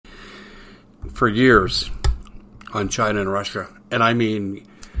for years on China and Russia, and I mean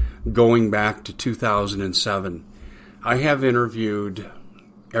going back to 2007. I have interviewed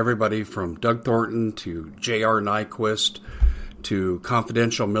everybody from Doug Thornton to J.R. Nyquist to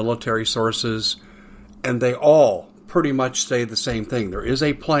confidential military sources, and they all pretty much say the same thing. There is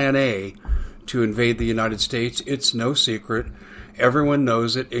a plan A to invade the United States. It's no secret. Everyone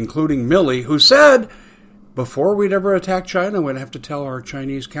knows it, including Milley, who said before we'd ever attack China, we'd have to tell our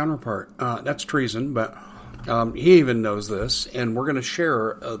Chinese counterpart. That's treason, but he even knows this, and we're going to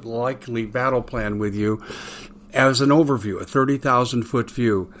share a likely battle plan with you as an overview, a 30,000-foot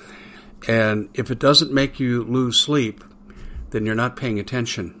view. And if it doesn't make you lose sleep, then you're not paying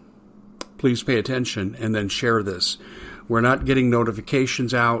attention. Please pay attention and then share this. We're not getting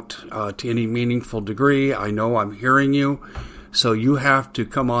notifications out to any meaningful degree. I know I'm hearing you, so you have to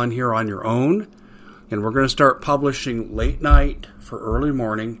come on here on your own. And we're going to start publishing late night for early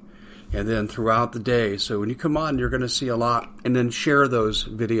morning and then throughout the day. So when you come on, you're going to see a lot. And then share those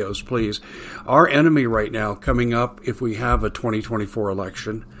videos, please. Our enemy right now coming up, if we have a 2024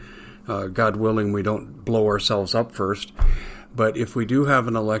 election, God willing, we don't blow ourselves up first. But if we do have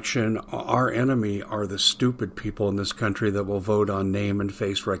an election, our enemy are the stupid people in this country that will vote on name and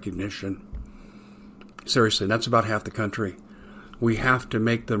face recognition. Seriously, that's about half the country. We have to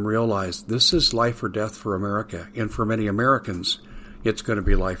make them realize this is life or death for America. And for many Americans, it's going to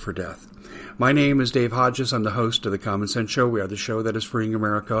be life or death. My name is Dave Hodges. I'm the host of The Common Sense Show. We are the show that is freeing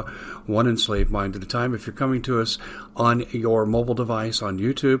America one enslaved mind at a time. If you're coming to us on your mobile device on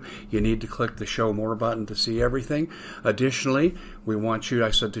YouTube, you need to click the Show More button to see everything. Additionally, we want you, I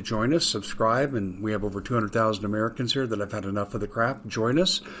said, to join us, subscribe, and we have over 200,000 Americans here that have had enough of the crap. Join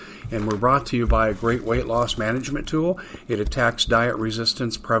us. And we're brought to you by a great weight loss management tool. It attacks diet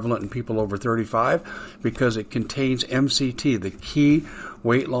resistance prevalent in people over 35 because it contains MCT, the key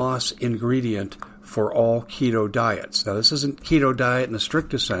weight loss ingredient for all keto diets. Now, this isn't keto diet in the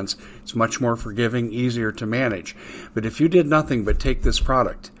strictest sense. It's much more forgiving, easier to manage. But if you did nothing but take this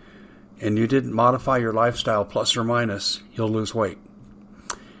product and you didn't modify your lifestyle plus or minus, you'll lose weight.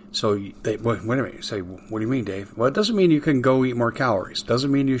 So, wait a minute. You say, what do you mean, Dave? Well, it doesn't mean you can go eat more calories. It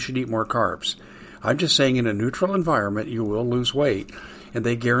doesn't mean you should eat more carbs. I'm just saying in a neutral environment, you will lose weight, and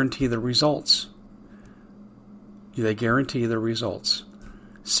they guarantee the results. They guarantee the results.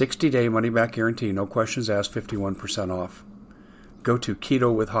 60-day money-back guarantee, no questions asked, 51% off. Go to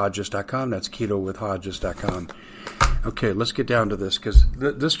ketowithhodges.com. That's ketowithhodges.com. Okay, let's get down to this, because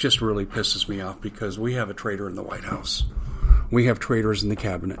this just really pisses me off, because we have a traitor in the White House. We have traitors in the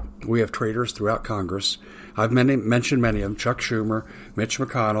cabinet. We have traitors throughout Congress. I've mentioned many of them: Chuck Schumer, Mitch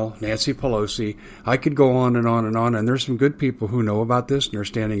McConnell, Nancy Pelosi. I could go on and on and on, and there's some good people who know about this, and they're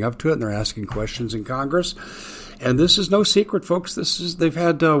standing up to it, and they're asking questions in Congress. And this is no secret, folks. They've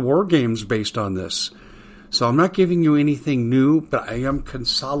had war games based on this. So I'm not giving you anything new, but I am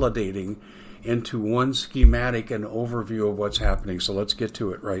consolidating into one schematic and overview of what's happening. So let's get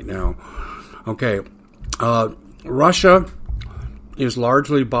to it right now. Okay, Russia is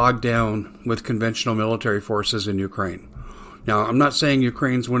largely bogged down with conventional military forces in Ukraine. Now, I'm not saying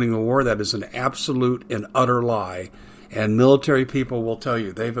Ukraine's winning the war. That is an absolute and utter lie. And military people will tell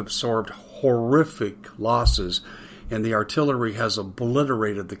you they've absorbed horrific losses, and the artillery has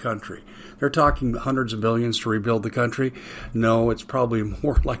obliterated the country. They're talking hundreds of billions to rebuild the country. No, it's probably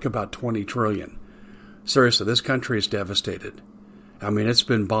more like about 20 trillion. Seriously, this country is devastated. I mean, it's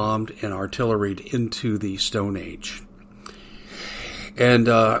been bombed and artilleried into the Stone Age. And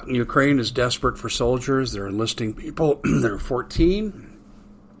Ukraine is desperate for soldiers. They're enlisting people. They're 14,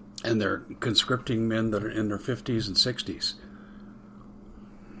 and they're conscripting men that are in their 50s and 60s.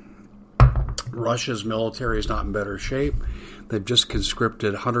 Russia's military is not in better shape. They've just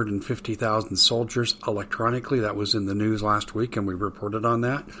conscripted 150,000 soldiers electronically. That was in the news last week, and we reported on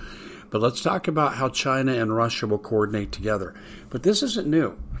that. But let's talk about how China and Russia will coordinate together. But this isn't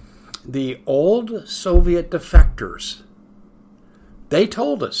new. The old Soviet defectors, they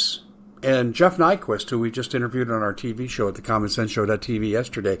told us, and Jeff Nyquist, who we just interviewed on our TV show at thecommonsenseshow.tv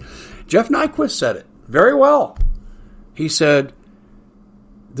yesterday, Jeff Nyquist said it very well. He said,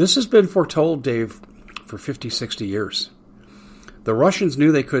 this has been foretold, Dave, for 50, 60 years. The Russians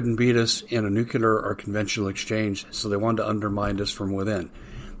knew they couldn't beat us in a nuclear or conventional exchange, so they wanted to undermine us from within.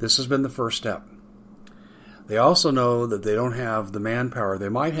 This has been the first step. They also know that they don't have the manpower. They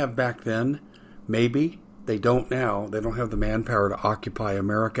might have back then, maybe. They don't now. They don't have the manpower to occupy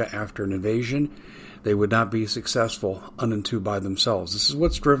America after an invasion. They would not be successful unto by themselves. This is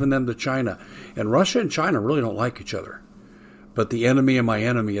what's driven them to China. And Russia and China really don't like each other. But the enemy of my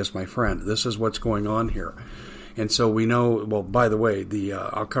enemy is my friend. This is what's going on here. And so we know, well, by the way,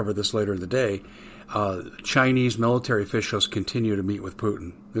 I'll cover this later in the day, Chinese military officials continue to meet with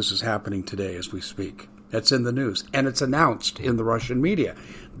Putin. This is happening today as we speak. That's in the news. And it's announced in the Russian media.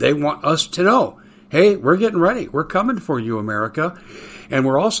 They want us to know, hey, we're getting ready. We're coming for you, America. And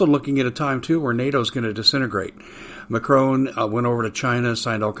we're also looking at a time, too, where NATO's going to disintegrate. Macron went over to China,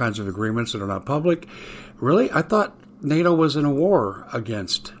 signed all kinds of agreements that are not public. Really? I thought NATO was in a war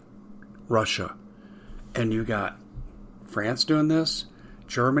against Russia. And you got France doing this,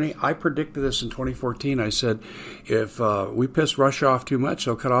 Germany. I predicted this in 2014. I said, if we piss Russia off too much,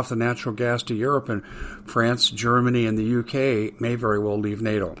 they'll cut off the natural gas to Europe, and France, Germany, and the UK may very well leave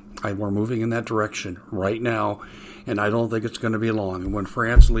NATO. We're moving in that direction right now, and I don't think it's going to be long. And when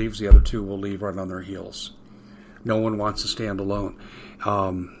France leaves, the other two will leave right on their heels. No one wants to stand alone.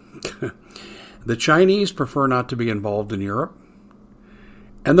 The Chinese prefer not to be involved in Europe.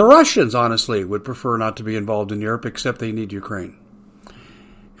 And the Russians, honestly, would prefer not to be involved in Europe, except they need Ukraine.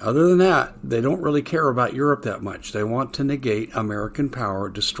 Other than that, they don't really care about Europe that much. They want to negate American power,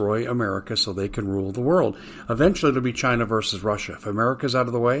 destroy America so they can rule the world. Eventually, it'll be China versus Russia. If America's out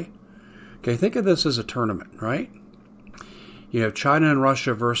of the way, okay, think of this as a tournament, right? You have China and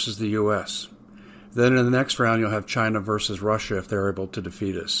Russia versus the U.S. Then in the next round, you'll have China versus Russia if they're able to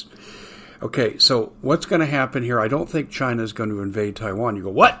defeat us. Okay, so what's going to happen here? I don't think China is going to invade Taiwan. You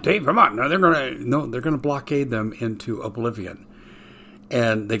go, what, Dave? Come on! No, they're going to blockade them into oblivion.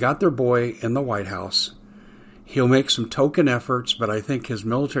 And they got their boy in the White House. He'll make some token efforts, but I think his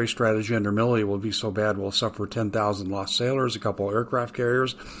military strategy under Milley will be so bad we'll suffer 10,000 lost sailors, a couple of aircraft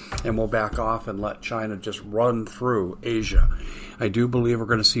carriers, and we'll back off and let China just run through Asia. I do believe we're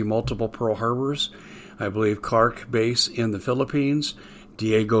going to see multiple Pearl Harbors. I believe Clark Base in the Philippines,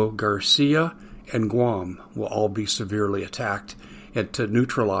 Diego Garcia, and Guam will all be severely attacked, and to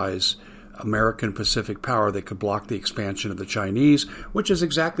neutralize American Pacific power that could block the expansion of the Chinese, which is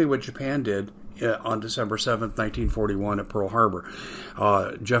exactly what Japan did on December 7th, 1941 at Pearl Harbor.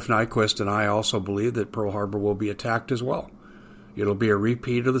 Jeff Nyquist and I also believe that Pearl Harbor will be attacked as well. It'll be a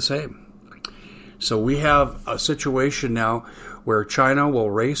repeat of the same. So we have a situation now where China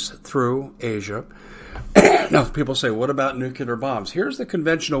will race through Asia. Now, people say, what about nuclear bombs? Here's the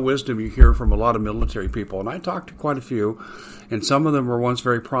conventional wisdom you hear from a lot of military people, and I talked to quite a few, and some of them were once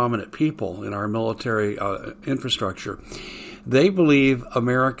very prominent people in our military infrastructure. They believe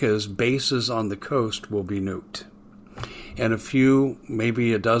America's bases on the coast will be nuked, and a few,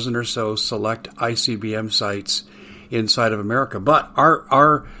 maybe a dozen or so, select ICBM sites inside of America. But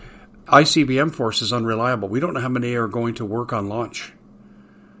our ICBM force is unreliable. We don't know how many are going to work on launch.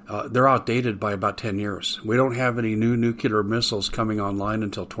 They're outdated by about 10 years. We don't have any new nuclear missiles coming online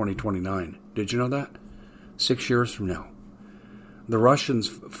until 2029. Did you know that? 6 years from now. The Russians'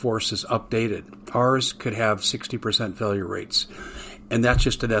 force is updated. Ours could have 60% failure rates. And that's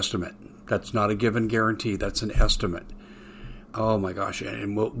just an estimate. That's not a given guarantee. That's an estimate. Oh my gosh.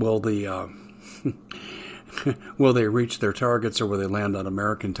 And will they reach their targets, or will they land on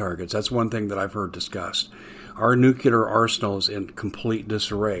American targets? That's one thing that I've heard discussed. Our nuclear arsenal is in complete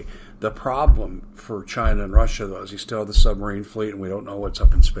disarray. The problem for China and Russia, though, is you still have the submarine fleet, and we don't know what's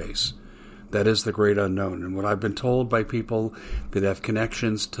up in space. That is the great unknown. And what I've been told by people that have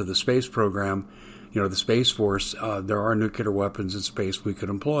connections to the space program, the Space Force, there are nuclear weapons in space we could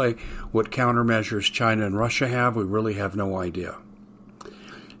employ. What countermeasures China and Russia have, we really have no idea.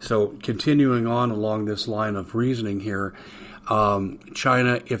 So continuing on along this line of reasoning here,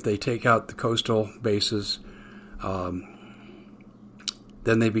 China, if they take out the coastal bases, then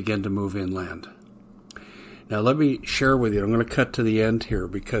they begin to move inland. Now let me share with you, I'm going to cut to the end here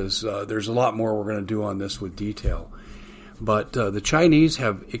because there's a lot more we're going to do on this with detail. But the Chinese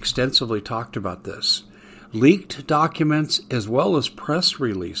have extensively talked about this. Leaked documents as well as press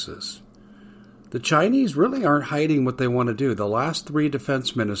releases. The Chinese really aren't hiding what they want to do. The last three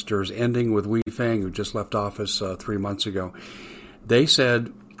defense ministers, ending with Wei Fang, who just left office 3 months ago, they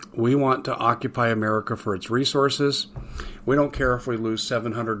said, we want to occupy America for its resources. We don't care if we lose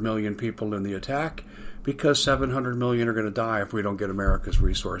 700 million people in the attack, because 700 million are going to die if we don't get America's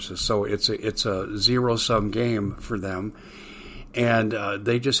resources. So it's a zero-sum game for them, and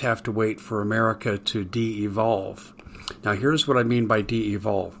they just have to wait for America to de-evolve. Now, here's what I mean by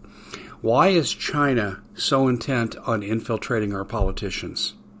de-evolve. Why is China so intent on infiltrating our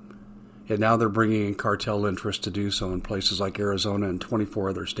politicians? And now they're bringing in cartel interests to do so in places like Arizona and 24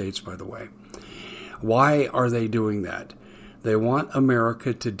 other states, by the way. Why are they doing that? They want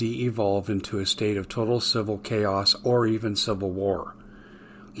America to de-evolve into a state of total civil chaos or even civil war.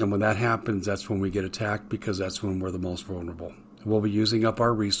 And when that happens, that's when we get attacked, because that's when we're the most vulnerable. We'll be using up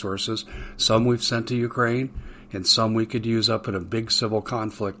our resources. Some we've sent to Ukraine, and some we could use up in a big civil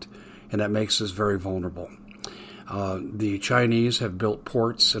conflict, and that makes us very vulnerable. The Chinese have built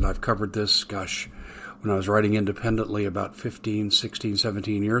ports, and I've covered this, when I was writing independently about 15, 16,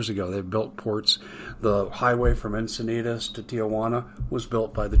 17 years ago. They've built ports. The highway from Encinitas to Tijuana was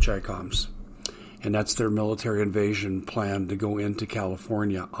built by the Chicoms, and that's their military invasion plan to go into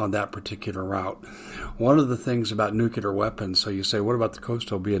California on that particular route. One of the things about nuclear weapons, so you say, what about the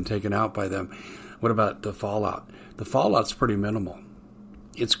coastal being taken out by them? What about the fallout? The fallout's pretty minimal.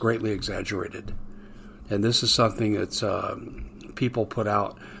 It's greatly exaggerated. And this is something that people put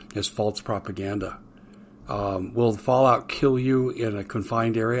out as false propaganda. Will the fallout kill you in a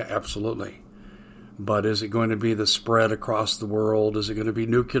confined area? Absolutely. But is it going to be the spread across the world? Is it going to be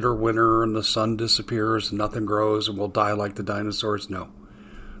nuclear winter and the sun disappears and nothing grows and we'll die like the dinosaurs? No.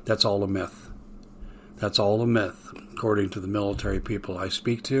 That's all a myth. That's all a myth, according to the military people I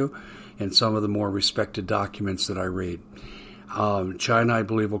speak to and some of the more respected documents that I read. China, I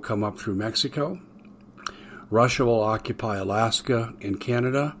believe, will come up through Mexico. Russia will occupy Alaska and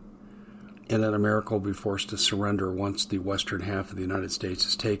Canada, and then America will be forced to surrender once the western half of the United States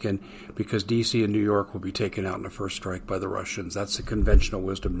is taken, because D.C. and New York will be taken out in the first strike by the Russians. That's the conventional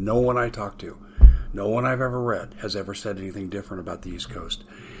wisdom. No one I talk to, no one I've ever read, has ever said anything different about the East Coast.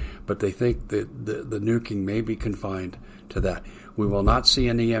 But they think that the nuking may be confined to that. We will not see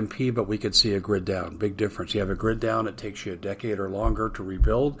an EMP, but we could see a grid down. Big difference. You have a grid down, it takes you a decade or longer to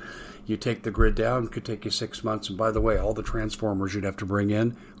rebuild. You take the grid down, it could take you 6 months. And by the way, all the transformers you'd have to bring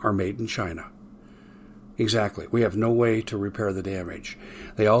in are made in China. Exactly. We have no way to repair the damage.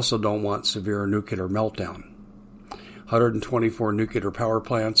 They also don't want severe nuclear meltdown. 124 nuclear power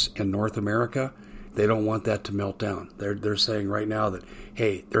plants in North America, they don't want that to melt down. They're saying right now that,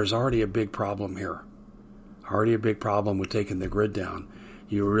 hey, there's already a big problem here. Already a big problem with taking the grid down.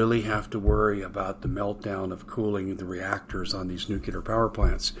 You really have to worry about the meltdown of cooling the reactors on these nuclear power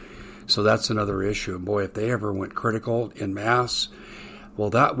plants. So that's another issue. And boy, if they ever went critical en masse, well,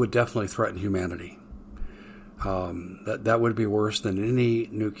 that would definitely threaten humanity. That would be worse than any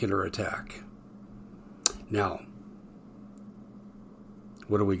nuclear attack. Now,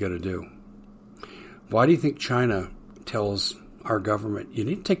 what are we going to do? Why do you think China tells our government, you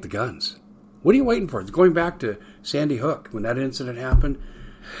need to take the guns? What are you waiting for? It's going back to Sandy Hook. When that incident happened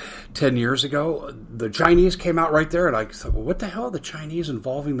 10 years ago, the Chinese came out right there, and I thought, well, what the hell are the Chinese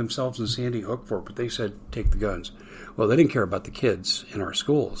involving themselves in Sandy Hook for? But they said, take the guns. Well, they didn't care about the kids in our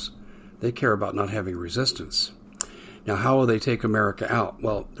schools. They care about not having resistance. Now, how will they take America out?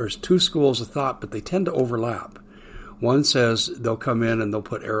 Well, there's two schools of thought, but they tend to overlap. One says they'll come in and they'll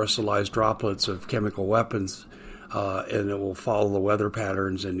put aerosolized droplets of chemical weapons, and it will follow the weather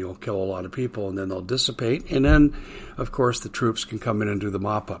patterns, and you'll kill a lot of people, and then they'll dissipate. And then, of course, the troops can come in and do the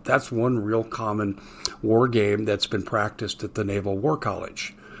mop-up. That's one real common war game that's been practiced at the Naval War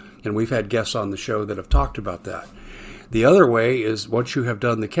College. And we've had guests on the show that have talked about that. The other way is once you have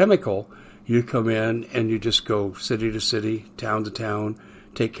done the chemical, you come in and you just go city to city, town to town,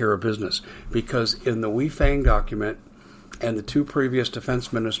 take care of business. Because in the Wei Fang document, and the two previous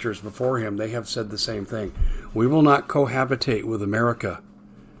defense ministers before him, they have said the same thing. We will not cohabitate with America.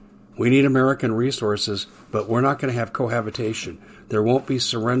 We need American resources, but we're not going to have cohabitation. There won't be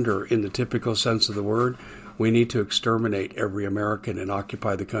surrender in the typical sense of the word. We need to exterminate every American and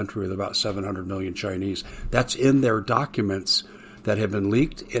occupy the country with about 700 million Chinese. That's in their documents that have been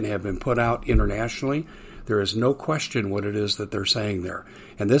leaked and have been put out internationally. There is no question what it is that they're saying there.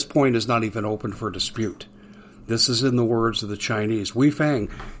 And this point is not even open for dispute. This is in the words of the Chinese. Wei Fang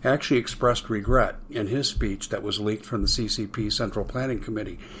actually expressed regret in his speech that was leaked from the CCP Central Planning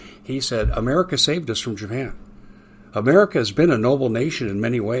Committee. He said, America saved us from Japan. America has been a noble nation in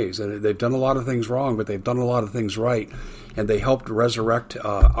many ways, and they've done a lot of things wrong, but they've done a lot of things right, and they helped resurrect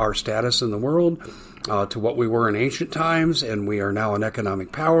our status in the world to what we were in ancient times, and we are now an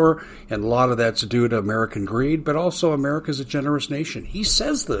economic power, and a lot of that's due to American greed, but also America's a generous nation. He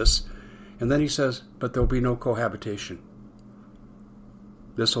says this, and then he says, but there'll be no cohabitation.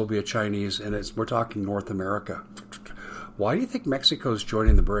 This will be a Chinese, and we're talking North America. Why do you think Mexico's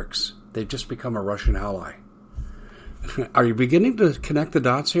joining the BRICS? They've just become a Russian ally. Are you beginning to connect the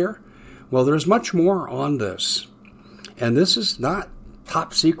dots here? Well, there's much more on this. And this is not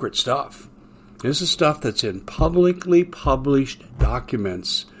top secret stuff. This is stuff that's in publicly published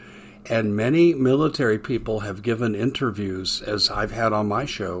documents. And many military people have given interviews, as I've had on my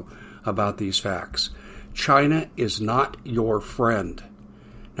show, about these facts. China is not your friend.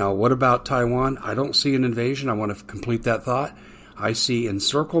 Now, what about Taiwan? I don't see an invasion. I want to complete that thought. I see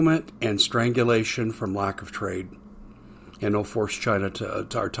encirclement and strangulation from lack of trade. and they'll force China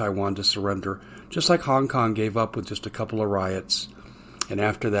or Taiwan to surrender, just like Hong Kong gave up with just a couple of riots. And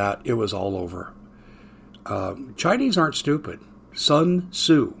after that, it was all over. Chinese aren't stupid. Sun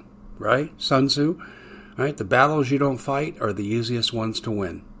Tzu, right? Sun Tzu, right? The battles you don't fight are the easiest ones to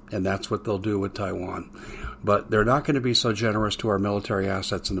win. And that's what they'll do with Taiwan. But they're not going to be so generous to our military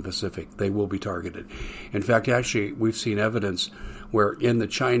assets in the Pacific. They will be targeted. In fact, actually, we've seen evidence where in the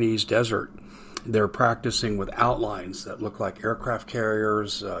Chinese desert, they're practicing with outlines that look like aircraft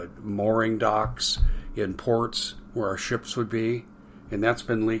carriers, mooring docks in ports where our ships would be. And that's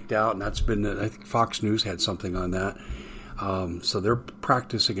been leaked out, and that's been, I think Fox News had something on that. So they're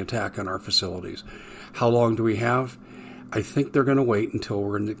practicing attack on our facilities. How long do we have? I think they're going to wait until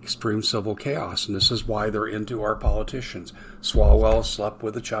we're in extreme civil chaos, and this is why they're into our politicians. Swalwell slept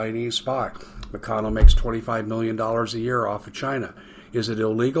with a Chinese spy. McConnell makes $25 million a year off of China. Is it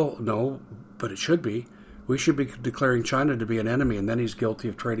illegal? No, but it should be. We should be declaring China to be an enemy, and then he's guilty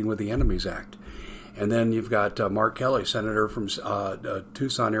of trading with the Enemies Act. And then you've got Mark Kelly, senator from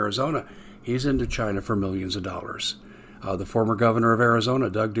Tucson, Arizona. He's into China for millions of dollars. The former governor of Arizona,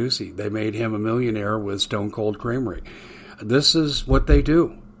 Doug Ducey, they made him a millionaire with Stone Cold Creamery. This is what they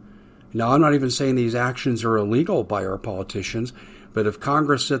do. Now, I'm not even saying these actions are illegal by our politicians, but if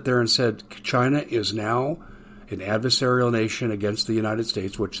Congress sit there and said China is now an adversarial nation against the United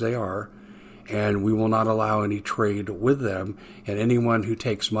States, which they are, and we will not allow any trade with them, and anyone who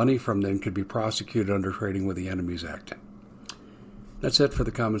takes money from them could be prosecuted under Trading with the Enemies Act. That's it for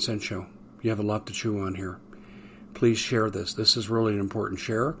the Common Sense Show. You have a lot to chew on here. Please share this. This is really an important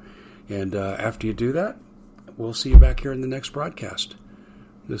share. And after you do that, we'll see you back here in the next broadcast.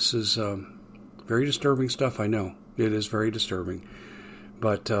 This is very disturbing stuff, I know. It is very disturbing.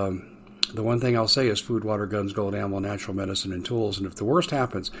 But the one thing I'll say is food, water, guns, gold, ammo, natural medicine, and tools. And if the worst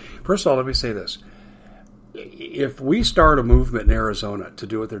happens, first of all, let me say this. If we start a movement in Arizona to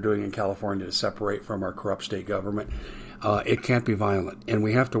do what they're doing in California to separate from our corrupt state government, it can't be violent. And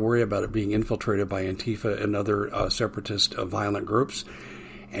we have to worry about it being infiltrated by Antifa and other separatist violent groups,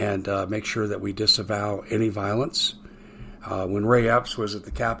 and make sure that we disavow any violence. When Ray Epps was at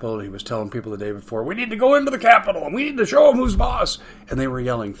the Capitol, he was telling people the day before, we need to go into the Capitol and we need to show them who's boss. And they were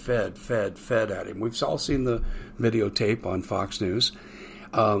yelling, Fed, Fed, Fed at him. We've all seen the videotape on Fox News.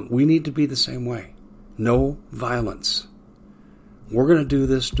 We need to be the same way. No violence. We're going to do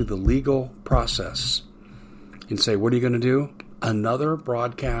this through the legal process. And say, what are you going to do? Another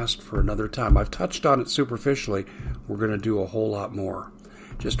broadcast for another time. I've touched on it superficially. We're going to do a whole lot more.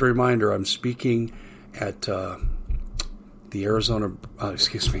 Just a reminder, I'm speaking at the Arizona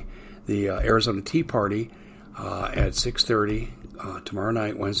Tea Party at 6:30 tomorrow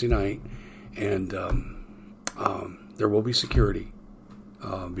night, Wednesday night, and there will be security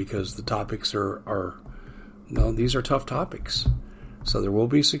because the topics are these are tough topics, so there will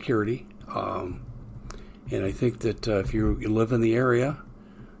be security. And I think that if you live in the area,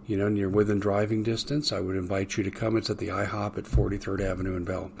 and you're within driving distance, I would invite you to come. It's at the IHOP at 43rd Avenue in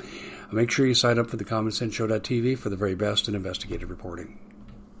Bell. Make sure you sign up for the CommonSenseShow.tv for the very best in investigative reporting.